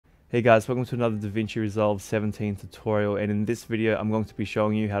Hey guys, welcome to another DaVinci Resolve 17 tutorial, and in this video I'm going to be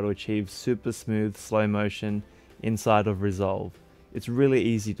showing you how to achieve super smooth slow motion inside of Resolve. It's really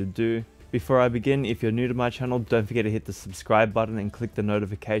easy to do. Before I begin, if you're new to my channel, don't forget to hit the subscribe button and click the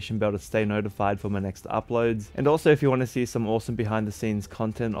notification bell to stay notified for my next uploads. And also, if you want to see some awesome behind the scenes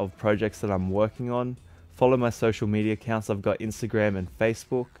content of projects that I'm working on, follow my social media accounts. I've got Instagram and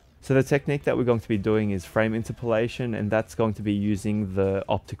Facebook. So the technique that we're going to be doing is frame interpolation, and that's going to be using the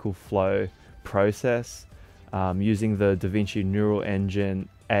optical flow process, using the Davinci neural engine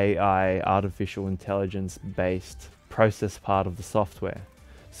AI artificial intelligence based process part of the software.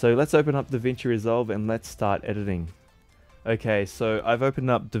 So let's open up Davinci Resolve and let's start editing. Okay, so I've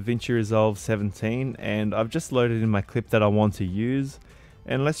opened up Davinci Resolve 17 and I've just loaded in my clip that I want to use,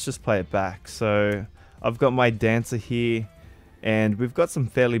 and let's just play it back. So I've got my dancer here, and we've got some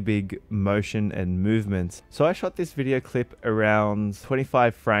fairly big motion and movement. So I shot this video clip around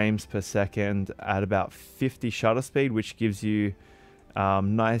 25 frames per second at about 50 shutter speed, which gives you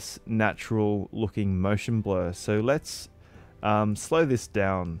nice natural looking motion blur. So let's slow this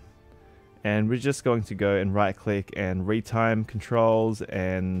down, and we're just going to go and right click and retime controls,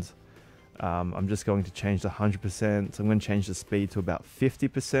 and I'm just going to change the 100%. So I'm going to change the speed to about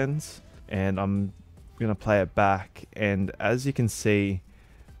 50%, and I'm going to play it back. And as you can see,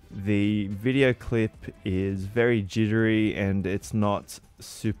 the video clip is very jittery and it's not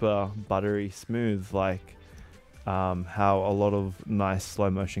super buttery smooth like how a lot of nice slow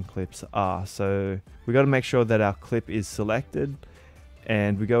motion clips are. So we got to make sure that our clip is selected,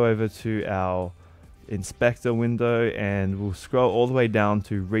 and we go over to our inspector window and we'll scroll all the way down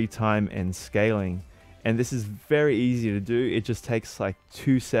to retime and scaling, and this is very easy to do. It just takes like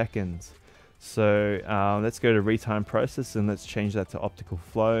 2 seconds. So let's go to retime process and let's change that to optical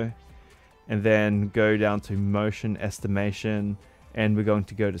flow, and then go down to motion estimation, and we're going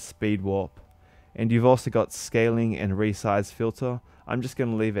to go to speed warp. And you've also got scaling and resize filter. I'm just going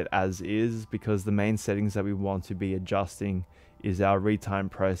to leave it as is because the main settings that we want to be adjusting is our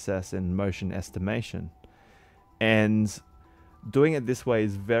retime process and motion estimation. And doing it this way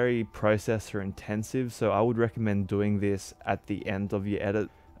is very processor intensive, so I would recommend doing this at the end of your edit.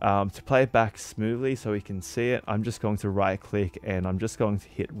 To play it back smoothly so we can see it, I'm just going to right click and I'm just going to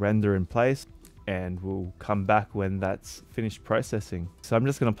hit render in place, and we'll come back when that's finished processing. So I'm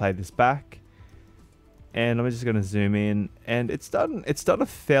just going to play this back, and I'm just going to zoom in, and it's done a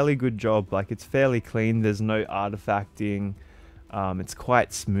fairly good job. Like, it's fairly clean, there's no artifacting, it's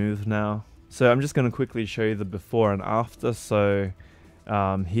quite smooth now. So I'm just going to quickly show you the before and after. So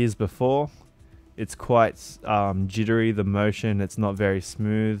here's before. It's quite jittery, the motion, it's not very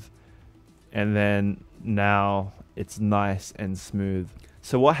smooth, and then now it's nice and smooth.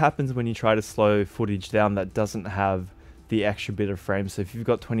 So what happens when you try to slow footage down that doesn't have the extra bit of frames? So if you've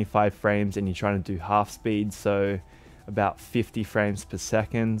got 25 frames and you're trying to do half speed, so about 50 frames per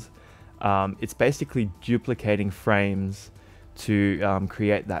second, it's basically duplicating frames to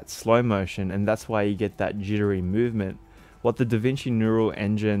create that slow motion, and that's why you get that jittery movement. What the Davinci neural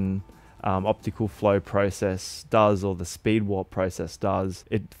engine optical flow process does, or the speed warp process does,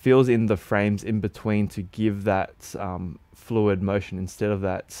 it fills in the frames in between to give that fluid motion instead of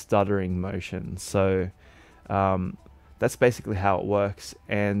that stuttering motion. So that's basically how it works,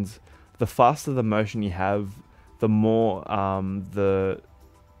 and the faster the motion you have, the more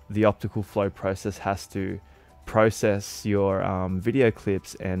the optical flow process has to process your video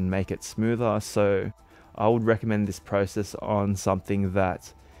clips and make it smoother. So I would recommend this process on something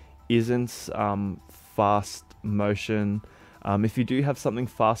that isn't fast motion. If you do have something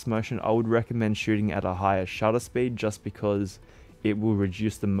fast motion, I would recommend shooting at a higher shutter speed, just because it will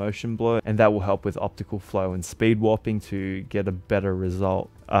reduce the motion blur, and that will help with optical flow and speed warping to get a better result.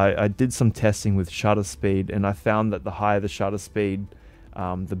 I did some testing with shutter speed, and I found that the higher the shutter speed,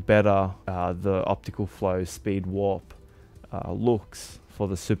 the better the optical flow speed warp looks for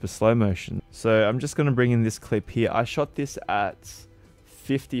the super slow motion. So I'm just going to bring in this clip here. I shot this at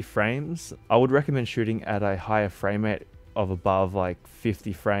 50 frames. I would recommend shooting at a higher frame rate of above like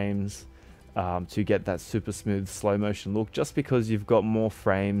 50 frames to get that super smooth slow motion look, just because you've got more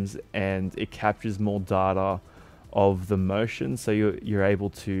frames and it captures more data of the motion, so you're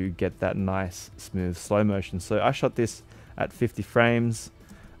able to get that nice smooth slow motion. So I shot this at 50 frames.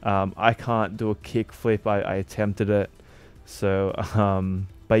 I can't do a kick flip. I attempted it. So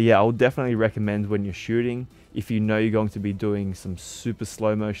but yeah, I would definitely recommend when you're shooting, if you know you're going to be doing some super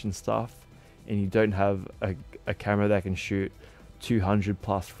slow motion stuff and you don't have a camera that can shoot 200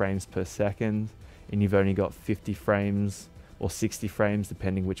 plus frames per second, and you've only got 50 frames or 60 frames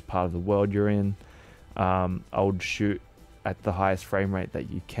depending which part of the world you're in, I would shoot at the highest frame rate that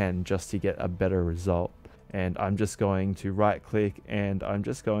you can, just to get a better result. And I'm just going to right click, and I'm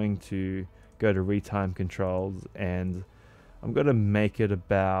just going to go to retime controls, and I'm going to make it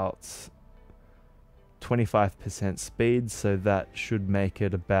about 25% speed, so that should make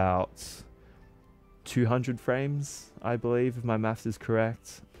it about 200 frames, I believe, if my maths is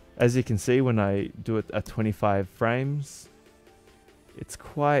correct. As you can see, when I do it at 25 frames, it's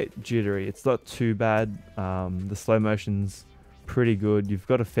quite jittery. It's not too bad. The slow motion's pretty good. You've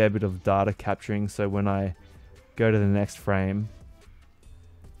got a fair bit of data capturing, so when I go to the next frame,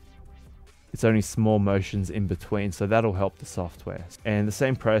 it's only small motions in between, so that'll help the software. And the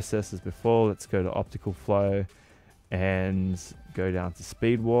same process as before. Let's go to optical flow and go down to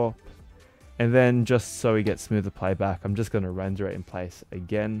speed warp. And then, just so we get smoother playback, I'm just going to render it in place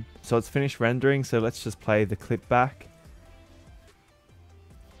again. So it's finished rendering, so let's just play the clip back.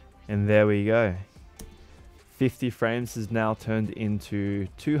 And there we go. 50 frames is now turned into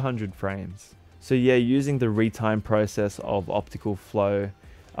 200 frames. So yeah, using the retime process of optical flow,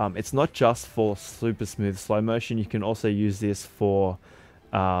 it's not just for super smooth slow motion. You can also use this for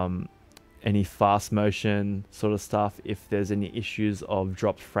any fast motion sort of stuff, if there's any issues of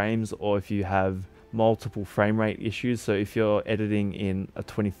dropped frames, or if you have multiple frame rate issues. So if you're editing in a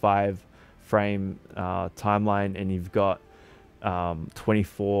 25 frame timeline and you've got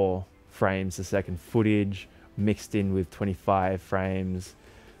 24 frames a second footage mixed in with 25 frames,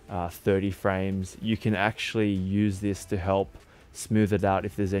 30 frames, you can actually use this to help smooth it out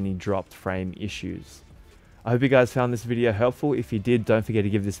if there's any dropped frame issues. I hope you guys found this video helpful. If you did, don't forget to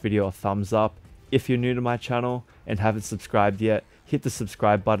give this video a thumbs up. If you're new to my channel and haven't subscribed yet, hit the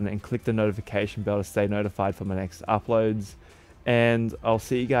subscribe button and click the notification bell to stay notified for my next uploads. And I'll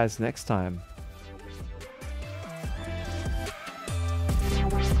see you guys next time.